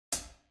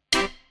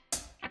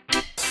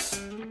Hi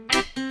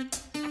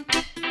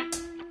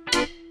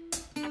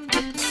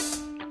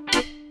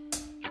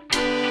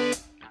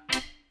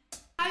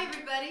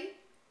everybody,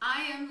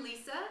 I am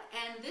Lisa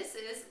and this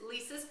is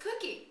Lisa's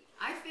Cookie.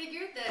 I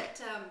figured that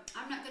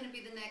I'm not going to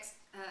be the next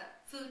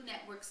Food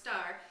Network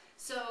star,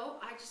 so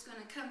I'm just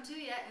going to come to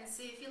you and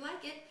see if you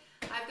like it.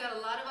 I've got a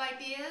lot of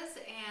ideas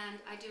and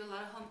I do a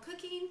lot of home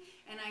cooking,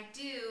 and I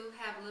do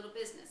have a little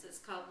business. It's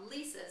called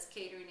Lisa's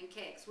Catering and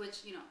Cakes,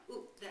 which, you know,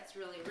 ooh, that's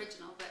really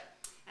original, but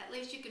at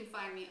least you can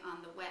find me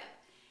on the web.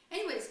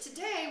 Anyways,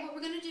 today what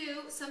we're going to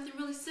do is something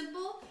really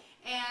simple,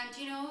 and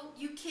you know,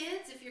 you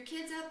kids, if your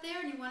kids out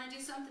there and you want to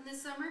do something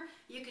this summer,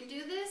 you can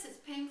do this. It's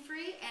pain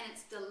free and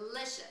it's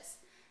delicious.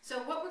 So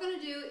what we're going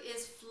to do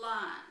is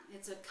flan.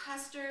 It's a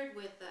custard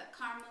with a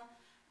caramel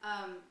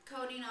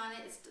coating on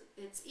it.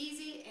 It's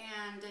easy,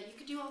 and you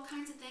could do all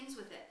kinds of things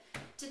with it.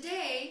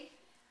 Today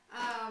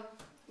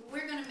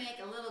we're going to make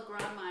a little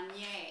Grand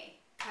Marnier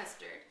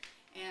custard,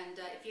 and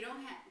if you don't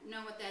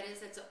know what that is,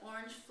 that's an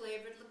orange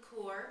flavored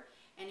liqueur.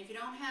 And if you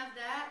don't have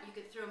that, you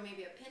could throw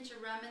maybe a pinch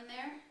of rum in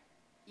there.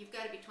 You've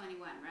got to be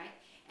 21, right?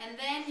 And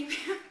then you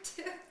have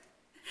to,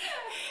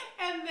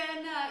 and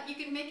then you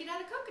can make it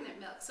out of coconut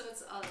milk. So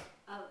it's a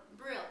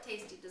real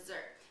tasty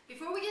dessert.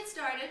 Before we get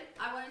started,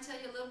 I want to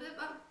tell you a little bit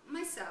about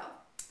myself.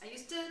 I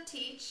used to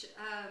teach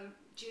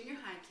junior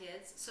high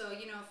kids. So,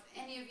 you know, if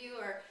any of you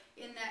are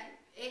in that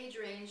age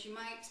range, you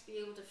might be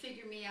able to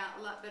figure me out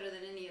a lot better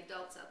than any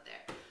adults out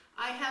there.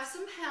 I have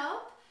some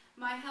help.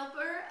 My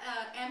helper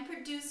and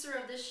producer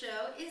of this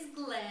show is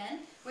Glenn.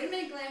 Wait a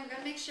minute, Glenn. We're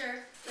gonna make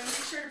sure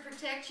to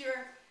protect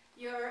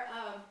your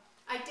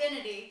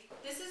identity.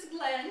 This is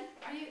Glenn.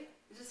 Are you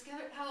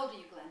how old are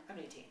you, Glenn? I'm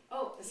 18.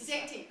 Oh, he's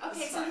 18.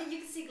 Okay, so you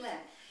can see Glenn.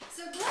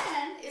 So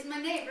Glenn is my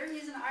neighbor.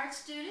 He's an art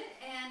student,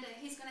 and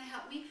he's going to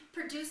help me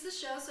produce the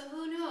show. So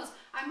who knows?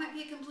 I might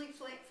be a complete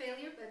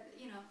failure, but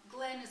you know,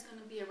 Glenn is going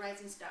to be a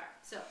rising star.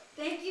 So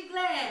thank you,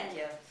 Glenn. Thank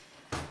you.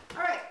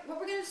 All right, what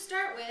we're going to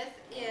start with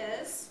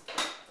is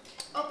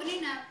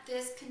opening up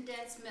this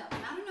condensed milk.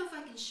 And I don't know if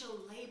I can show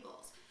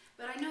labels,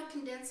 but I know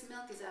condensed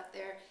milk is out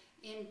there.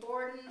 In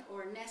Borden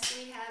or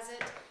Nestle has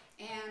it,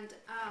 and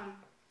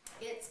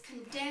it's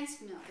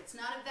condensed milk. It's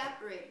not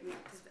evaporated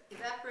milk, because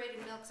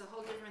evaporated milk is a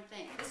whole different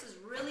thing. This is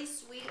really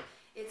sweet.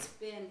 It's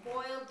been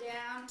boiled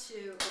down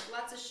with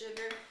lots of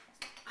sugar.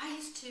 I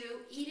used to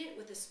eat it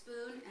with a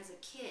spoon as a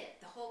kid,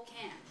 the whole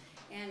can.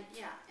 And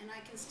yeah, and I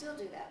can still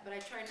do that, but I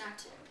try not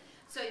to.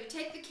 So you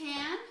take the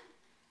can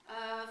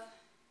of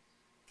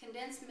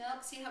condensed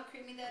milk. See how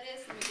creamy that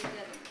is? Let me get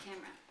that on the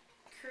camera.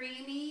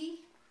 Creamy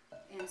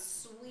and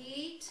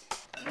sweet.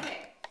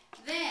 Okay.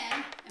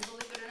 Then, and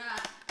believe it or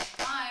not,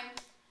 I'm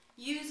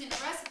using a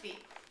recipe.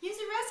 Use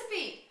a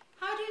recipe.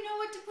 How do you know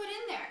what to put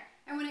in there?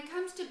 And when it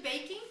comes to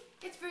baking,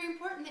 it's very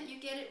important that you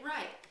get it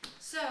right.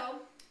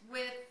 So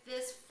with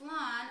this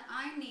flan,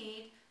 I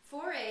need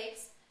 4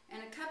 eggs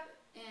and a cup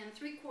and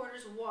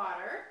 3/4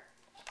 water.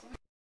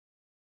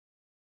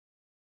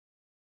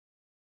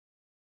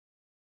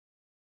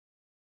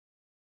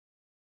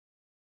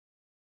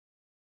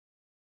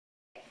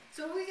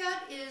 So what we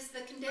got is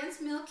the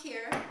condensed milk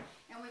here,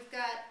 and we've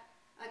got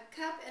a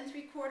cup and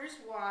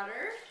 3/4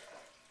 water.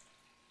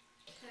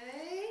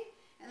 Okay,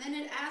 and then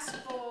it asks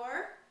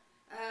for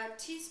a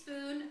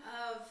teaspoon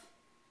of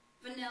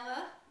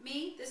vanilla.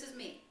 This is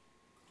me.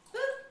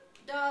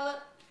 Boop,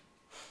 dollop.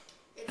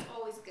 It's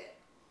always good.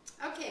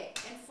 Okay,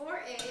 and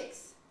 4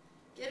 eggs.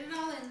 Get it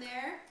all in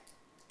there.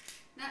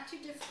 Not too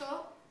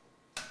difficult.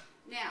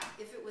 Now,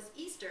 if it was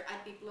Easter,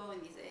 I'd be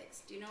blowing these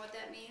eggs. Do you know what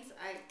that means?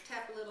 I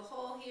tap a little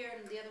hole here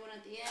and the other one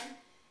at the end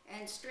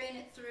and strain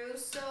it through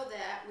so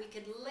that we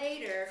could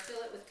later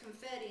fill it with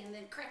confetti and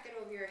then crack it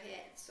over your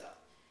head. So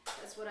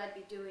that's what I'd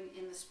be doing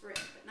in the spring,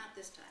 but not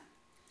this time.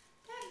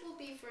 That will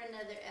be for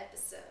another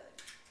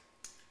episode.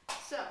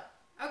 So,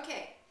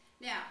 okay.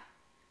 Now,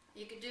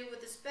 you could do it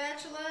with the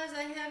spatulas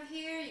I have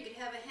here. You could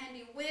have a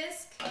handy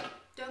whisk.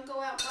 Don't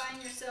go out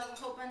buying yourself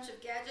a whole bunch of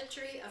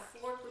gadgetry. A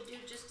fork would do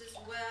just as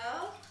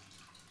well.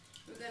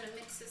 We're going to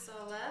mix this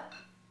all up.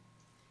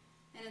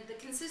 And the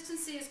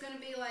consistency is going to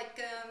be like,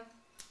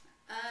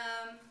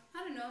 I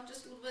don't know,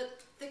 just a little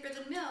bit thicker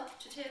than milk,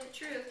 to tell you the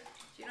truth.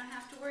 So you don't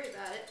have to worry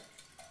about it.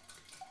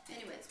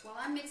 Anyways, while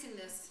I'm mixing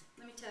this,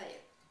 let me tell you.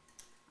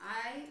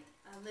 I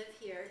live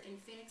here in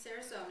Phoenix,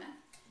 Arizona,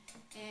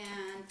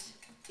 and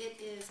it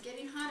is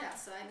getting hot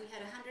outside. We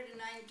had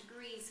 109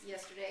 degrees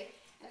yesterday,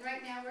 and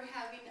right now we're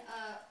having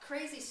a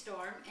crazy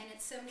storm, and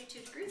it's 72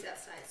 degrees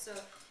outside. So,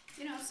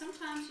 you know,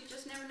 sometimes you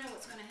just never know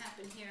what's going to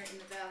happen here in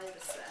the Valley of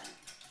the Sun.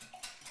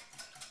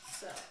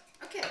 So,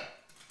 okay,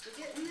 we're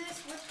getting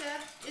this whipped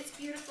up. It's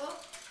beautiful.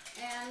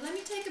 And let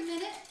me take a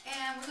minute,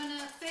 and we're going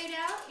to fade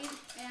out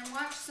and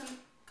watch some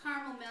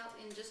caramel melt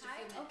in just a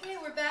few minutes. Okay,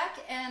 we're back,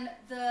 and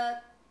the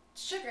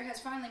sugar has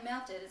finally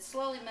melted. It's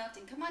slowly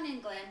melting. Come on in,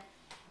 Glenn.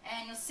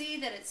 And you'll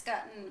see that it's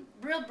gotten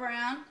real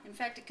brown. In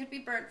fact, it could be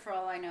burnt for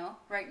all I know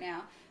right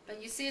now.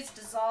 But you see it's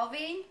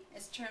dissolving.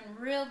 It's turned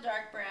real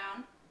dark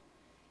brown.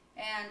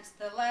 And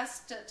the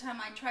last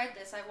time I tried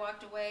this, I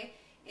walked away,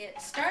 it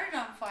started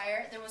on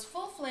fire. There was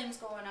full flames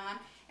going on,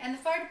 and the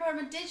fire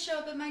department did show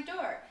up at my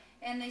door.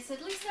 And they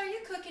said, Lisa, are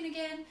you cooking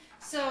again?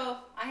 So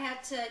I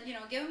had to, you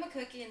know, give them a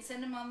cookie and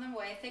send them on their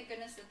way. Thank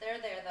goodness that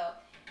they're there, though.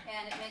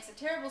 And it makes a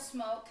terrible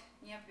smoke.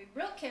 You have to be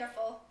real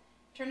careful.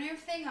 Turn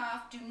everything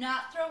off. Do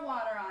not throw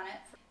water on it.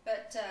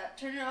 But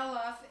turn it all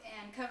off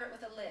and cover it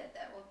with a lid.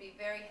 That will be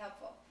very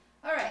helpful.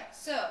 All right,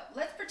 so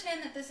let's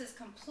pretend that this is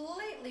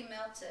completely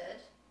melted.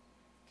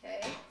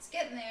 Okay, it's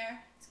getting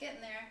there. It's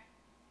getting there.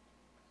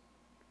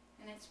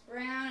 And it's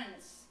brown, and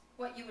it's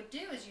what you would do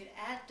is you'd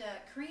add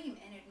cream,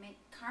 and it'd make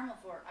caramel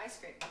for ice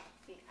cream.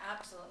 It'd be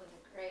absolutely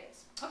the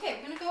greatest. Okay,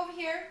 we're gonna go over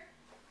here.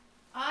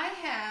 I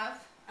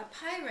have a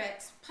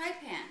Pyrex pie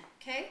pan.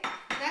 Okay,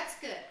 that's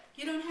good.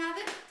 You don't have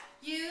it?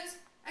 Use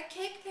a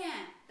cake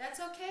pan. That's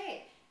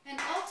okay. And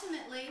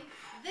ultimately,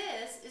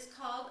 this is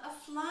called a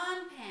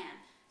flan pan,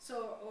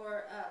 so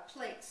or a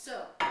plate.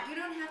 So you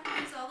don't have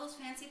to use all those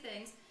fancy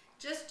things.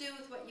 Just do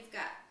with what you've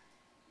got.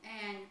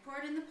 And you pour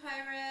it in the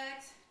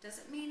Pyrex.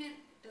 Doesn't mean it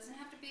doesn't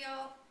have to be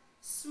all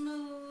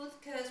smooth,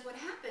 because what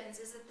happens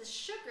is that the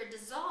sugar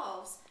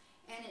dissolves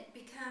and it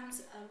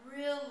becomes a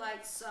real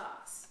light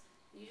sauce.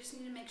 You just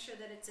need to make sure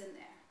that it's in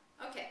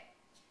there. Okay,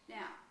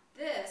 now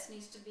this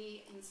needs to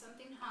be in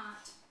something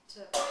hot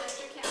to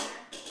protect your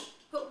counter.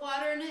 Put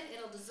water in it,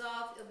 it'll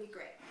dissolve, it'll be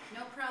great.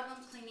 No problem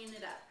cleaning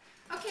it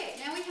up. Okay,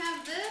 now we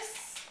have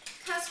this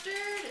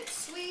custard.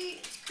 It's sweet,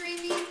 it's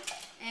creamy,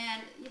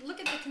 and you look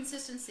at the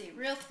consistency,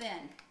 real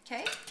thin.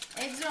 Okay,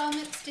 eggs are all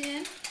mixed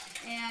in.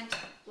 And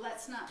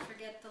let's not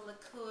forget the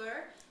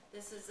liqueur.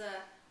 This is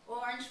a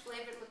orange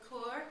flavored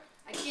liqueur.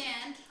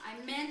 Again, I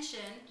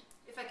mentioned,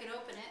 if I could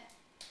open it,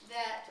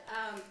 that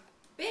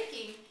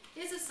baking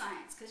is a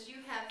science, because you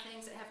have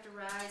things that have to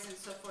rise and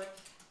so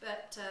forth.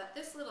 But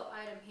this little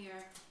item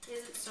here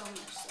isn't so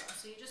much so.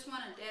 So you just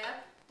want to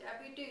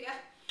dab you do ya,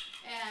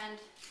 and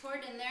pour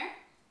it in there.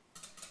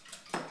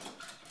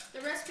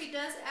 The recipe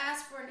does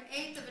ask for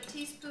 1/8 of a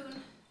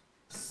teaspoon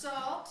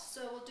salt,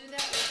 so we'll do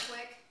that real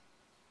quick.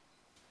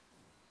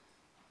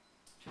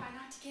 Try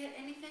not to get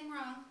anything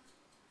wrong.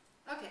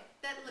 Okay,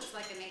 that looks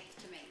like 1/8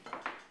 to me.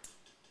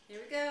 Here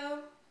we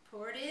go.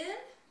 Pour it in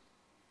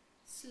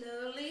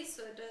slowly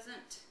so it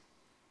doesn't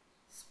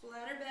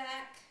splatter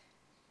back.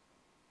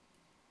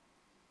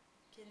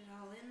 Get it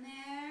all in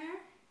there.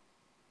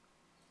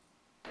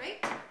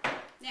 Great.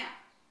 Now,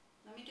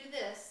 let me do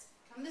this.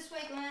 Come this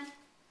way, Glenn.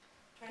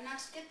 Try not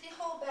to get the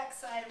whole back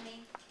side of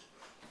me.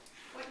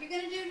 What you're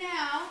going to do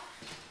now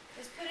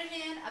is put it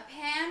in a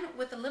pan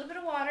with a little bit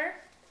of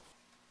water.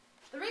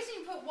 The reason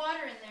you put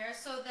water in there is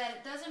so that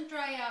it doesn't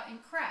dry out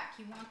and crack.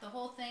 You want the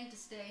whole thing to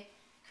stay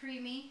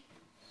creamy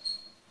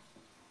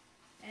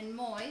and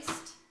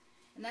moist.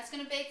 And that's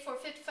going to bake for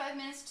 55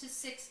 minutes to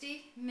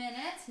 60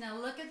 minutes. Now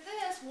look at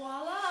this.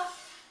 Voila!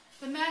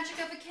 The magic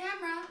of a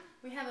camera.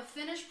 We have a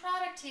finished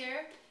product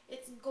here.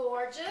 It's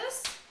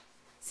gorgeous.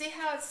 See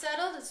how it's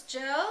settled? It's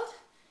gelled.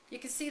 You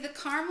can see the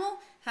caramel,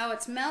 how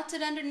it's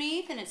melted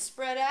underneath and it's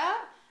spread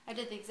out. I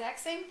did the exact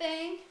same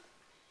thing.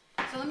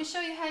 So let me show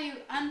you how you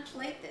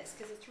unplate this,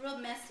 because it's real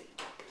messy.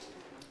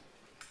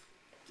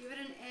 Give it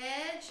an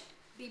edge.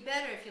 Be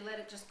better if you let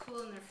it just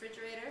cool in the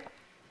refrigerator,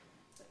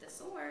 but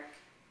this will work.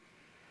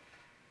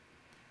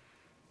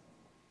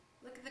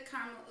 Look at the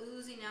caramel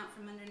oozing out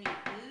from underneath.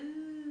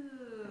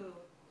 Ooh.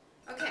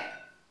 Okay.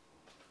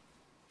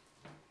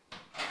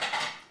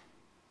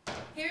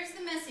 Here's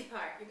the messy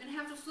part. You're going to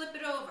have to flip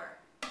it over.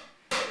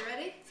 You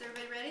ready? Is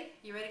everybody ready?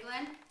 You ready,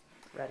 Glenn?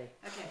 Ready.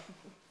 Okay.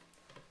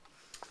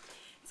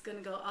 It's going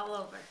to go all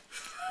over.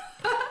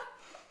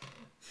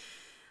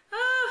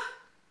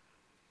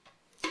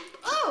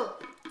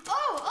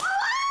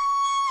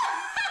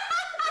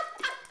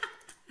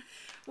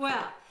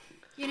 Well,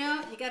 you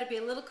know, you got to be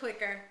a little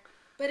quicker,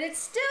 but it's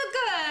still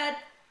good.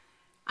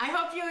 I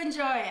hope you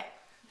enjoy it.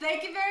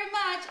 Thank you very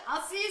much.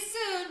 I'll see you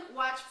soon.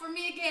 Watch for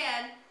me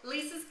again.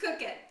 Lisa's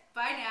cooking.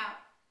 Bye now.